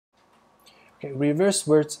Okay, reverse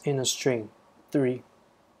words in a string. 3.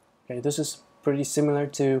 Okay, this is pretty similar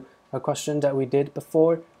to a question that we did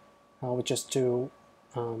before, which is to,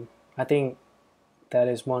 I think that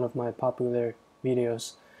is one of my popular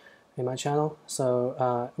videos in my channel. So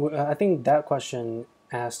I think that question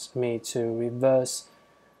asked me to reverse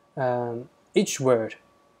each word.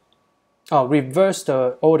 Oh, reverse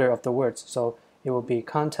the order of the words. So it will be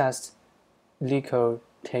contest, LeetCode,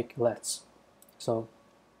 take, let's. So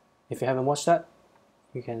if you haven't watched that,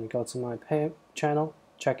 you can go to my channel,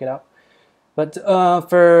 check it out. But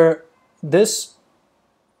for this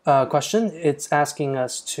question, it's asking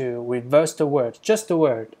us to reverse the word, just the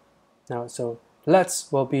word. Now, so let's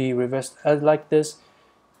will be reversed like this.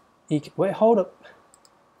 Wait, hold up.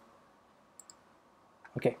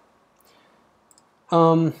 Okay.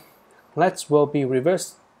 Let's will be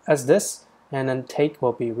reversed as this, and then take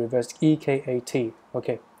will be reversed EKAT.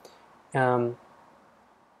 Okay.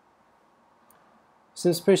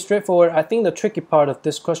 Seems pretty straightforward. I think the tricky part of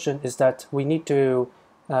this question is that we need to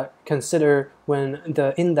consider when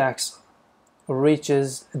the index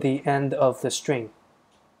reaches the end of the string.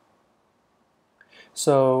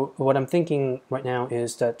 So what I'm thinking right now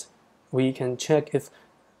is that we can check if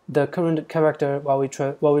the current character, while we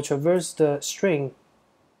traverse the string,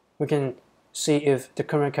 we can see if the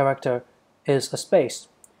current character is a space.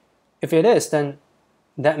 If it is, then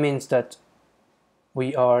that means that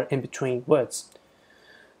we are in between words.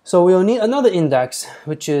 So we'll need another index,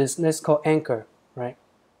 which is, let's call anchor, right?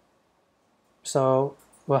 So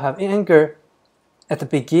we'll have anchor at the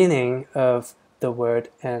beginning of the word,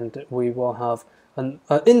 and we will have an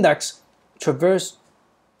index, traverse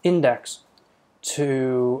index,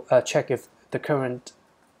 to check if the current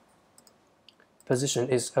position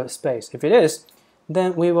is a space. If it is,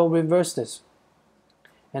 then we will reverse this,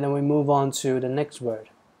 and then we move on to the next word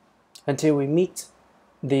until we reach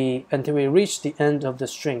the end of the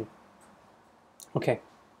string. Okay.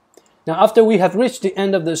 Now after we have reached the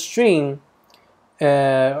end of the string,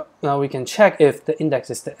 now we can check if the index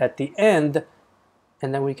is at the end,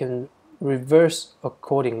 and then we can reverse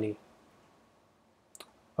accordingly.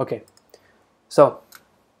 Okay. So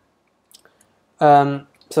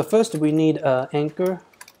first we need an anchor.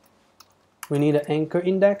 We need an anchor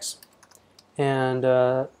index, and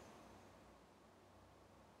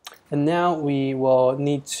now we will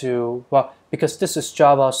need to, well, because this is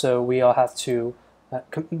Java, so we'll have to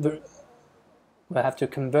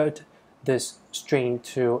convert this string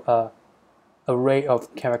to an array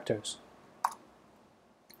of characters,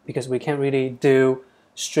 because we can't really do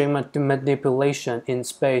string manipulation in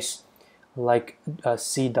space like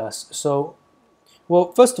C does. So,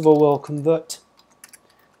 well, first of all, we'll convert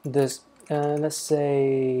this. Let's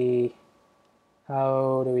say,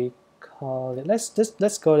 how do we call it?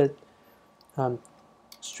 Let's call it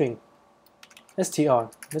string, str.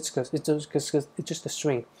 It's just a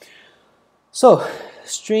string. So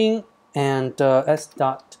string and s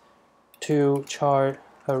dot to char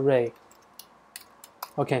array.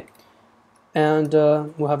 Okay, and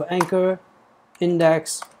we'll have anchor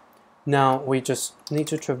index. Now we just need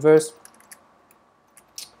to traverse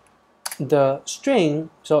the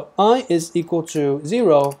string. So I is equal to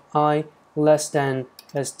 0, I less than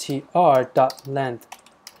str dot length,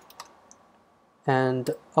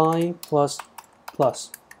 and I plus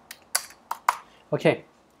plus. Okay,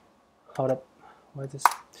 hold up. What is this?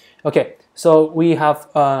 Okay, so we have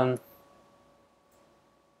the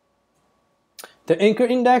anchor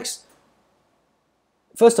index.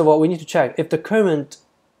 First of all, we need to check if the current.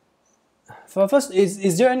 First,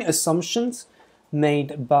 is there any assumptions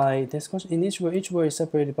made by this question? In each word is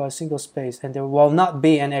separated by a single space, and there will not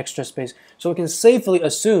be an extra space. So we can safely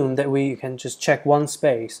assume that we can just check one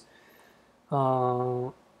space.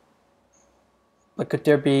 But could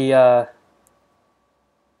there be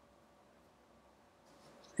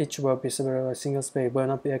each word be separated by a single space? Will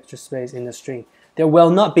not be extra space in the string. There will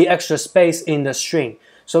not be extra space in the string.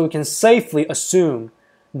 So we can safely assume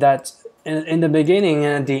that in the beginning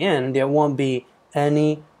and at the end there won't be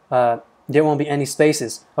any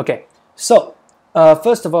spaces. Okay, so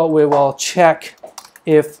first of all, we will check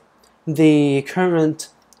if the current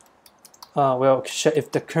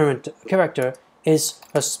character is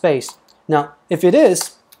a space. Now, if it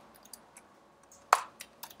is,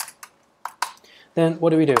 then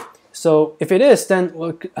what do we do? So if it is, then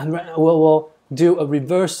we'll do a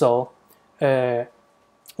reversal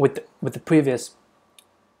with the previous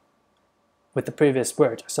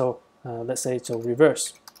word. So let's say so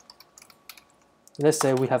reverse. Let's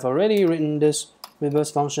say we have already written this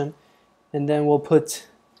reverse function, and then we'll put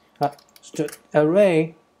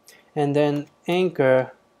array and then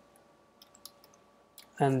anchor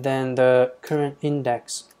and then the current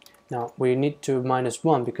index. Now we need to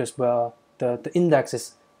 -1 because well, the index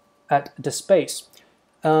is at the space.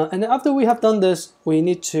 And then after we have done this, we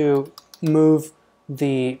need to move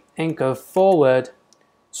the anchor forward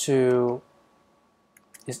to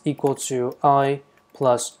is equal to I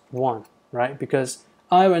plus 1, right? Because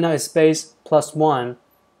I right now is space plus 1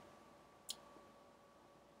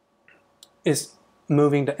 is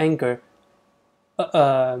moving the anchor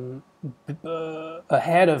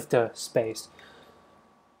ahead of the space.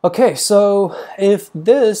 Okay, so if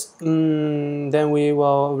this, then we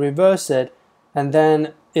will reverse it, and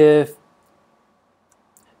then if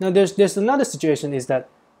now there's another situation is that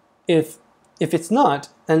if it's not,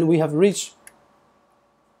 and we have reached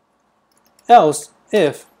else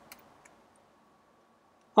if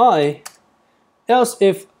I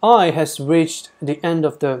has reached the end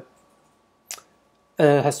of the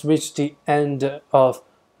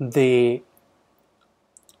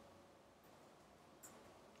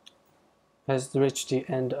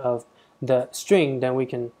string, then we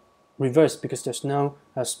can reverse because there's no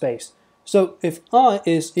space. So if I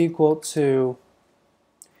is equal to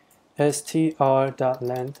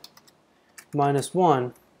str.length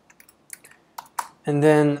 -1, and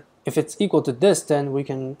then if it's equal to this, then we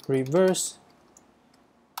can reverse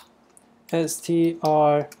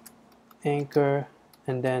str anchor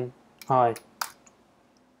and then I.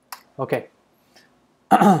 Okay.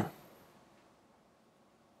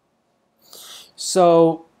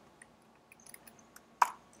 So,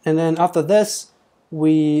 and then after this,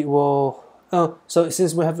 we will. So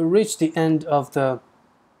since we have reached the end of the,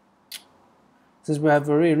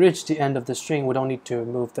 already reached the end of the string, we don't need to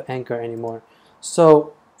move the anchor anymore.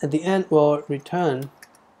 So at the end, we'll return.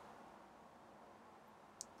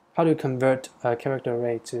 How do you convert a character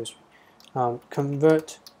array to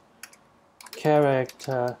convert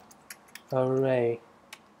character array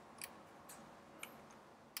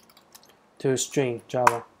to string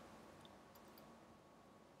Java?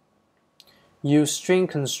 Use string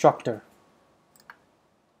constructor.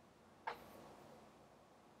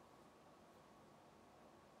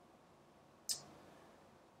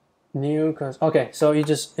 Okay, so you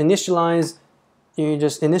just initialize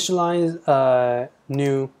a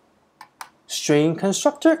new string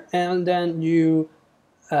constructor, and then you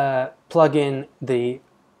plug in the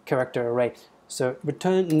character array. So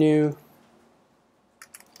return new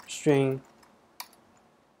string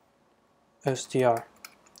str.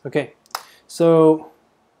 Okay, so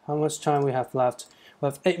how much time we have left? We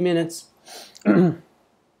have 8 minutes.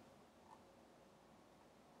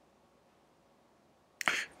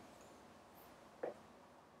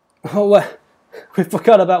 Oh, what? We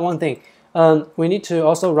forgot about one thing. We need to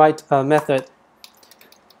also write a method.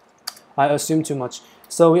 I assume too much.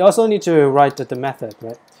 So we also need to write the method,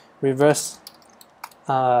 right? Reverse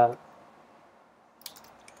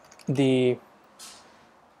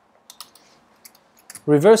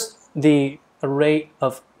the array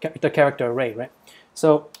of the character array, right?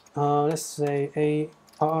 So let's say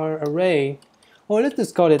AR array, or let's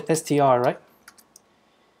just call it str, right?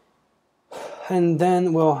 And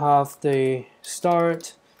then we'll have the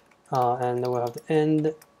start, and then we'll have the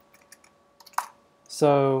end.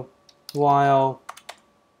 So while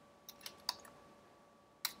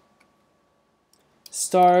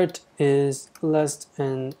start is less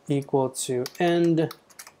than equal to end,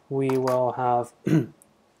 we will have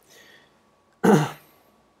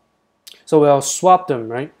so we'll swap them,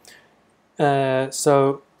 right?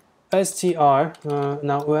 So str,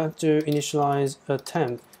 now we have to initialize a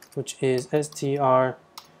temp, which is str,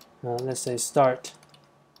 let's say start,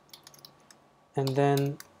 and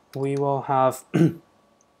then we will have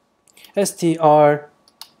str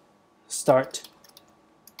start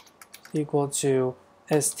equal to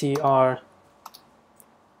str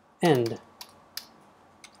end.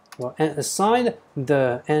 Well, assign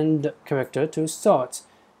the end character to start,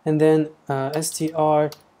 and then str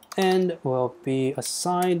end will be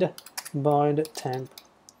assigned by the temp,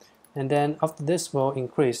 and then after this will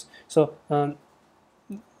increase. So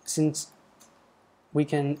since we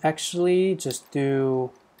can actually just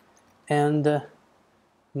do end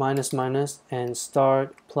minus minus and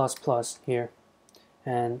start plus plus here,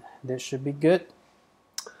 and this should be good.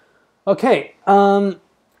 Okay,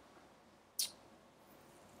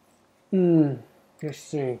 let's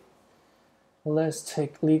see. Let's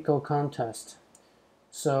take legal contest.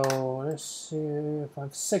 So let's see if I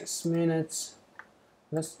have 6 minutes.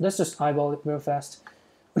 Let's just eyeball it real fast.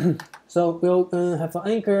 So we'll have an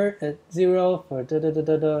anchor at 0 for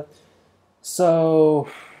So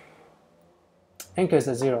anchor is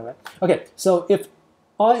at 0, right? Okay, so if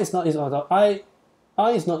I is not equal to I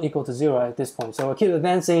I is not equal to 0 at this point. So we'll keep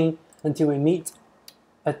advancing until we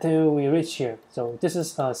reach here. So this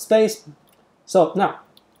is space. So now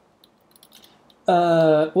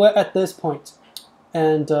we're at this point,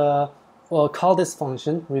 and we'll call this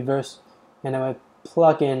function reverse, and then we'll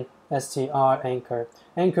plug in str anchor.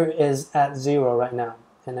 Anchor is at 0 right now,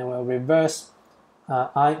 and then we'll reverse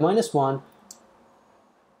I minus 1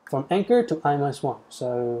 from anchor to I minus 1.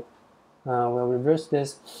 So we'll reverse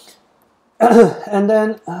this. And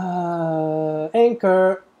then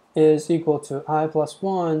anchor is equal to I plus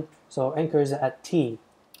 1. So anchor is at t,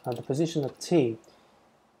 the position of t.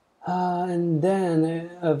 And then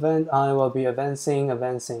event I will be advancing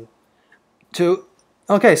to.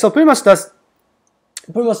 Okay, so pretty much that's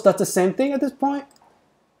the same thing at this point.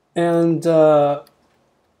 And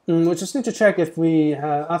we just need to check if we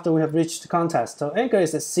after we have reached the context. So anchor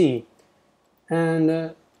is at C,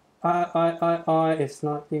 and I is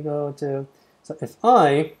not equal to. So if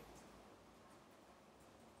I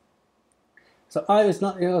is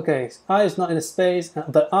not okay. I is not in a space,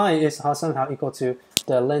 but I is somehow equal to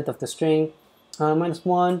the length of the string minus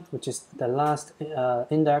 1, which is the last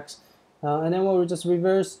index, and then we'll just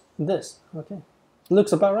reverse this. Okay,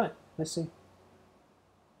 looks about right. Let's see.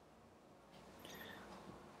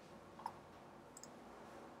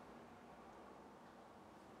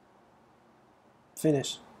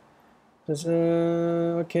 Finish.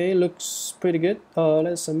 Okay, looks pretty good.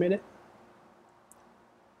 Let's submit it.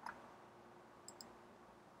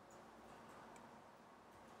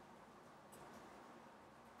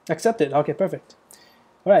 Accepted. Okay, perfect.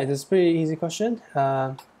 All right, this is a pretty easy question.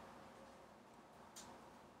 I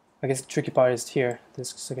guess the tricky part is here. This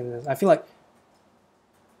second, I feel like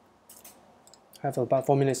I have about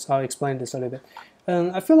 4 minutes. I'll explain this a little bit.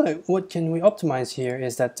 I feel like what can we optimize here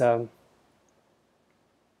is that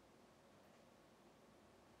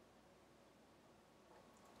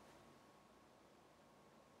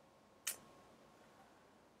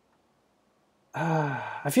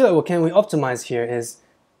I feel like what can we optimize here is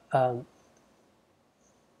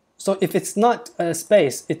so if it's not a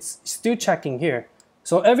space, it's still checking here.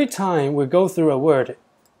 So every time we go through a word,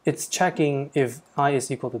 it's checking if I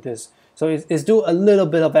is equal to this. So it's do a little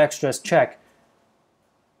bit of extra check.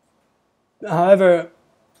 However,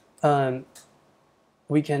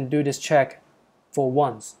 we can do this check for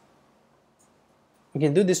once. We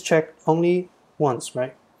can do this check only once,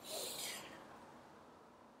 right?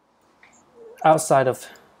 Outside of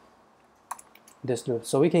this loop.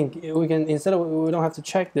 So we can instead of we don't have to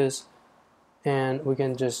check this, and we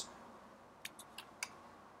can just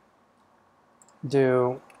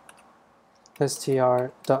do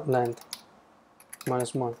str.length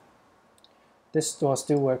minus 1. This will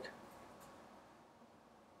still work.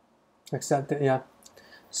 Except that, yeah.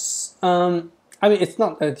 I mean, it's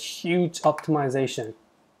not a huge optimization,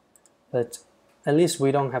 but at least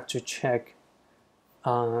we don't have to check.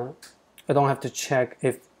 I don't have to check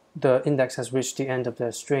if the index has reached the end of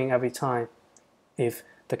the string every time if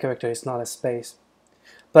the character is not a space.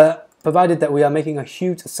 But provided that we are making a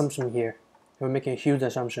huge assumption here, we're making a huge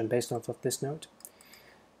assumption based off of this note.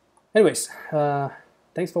 Anyways,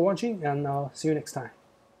 thanks for watching, and I'll see you next time.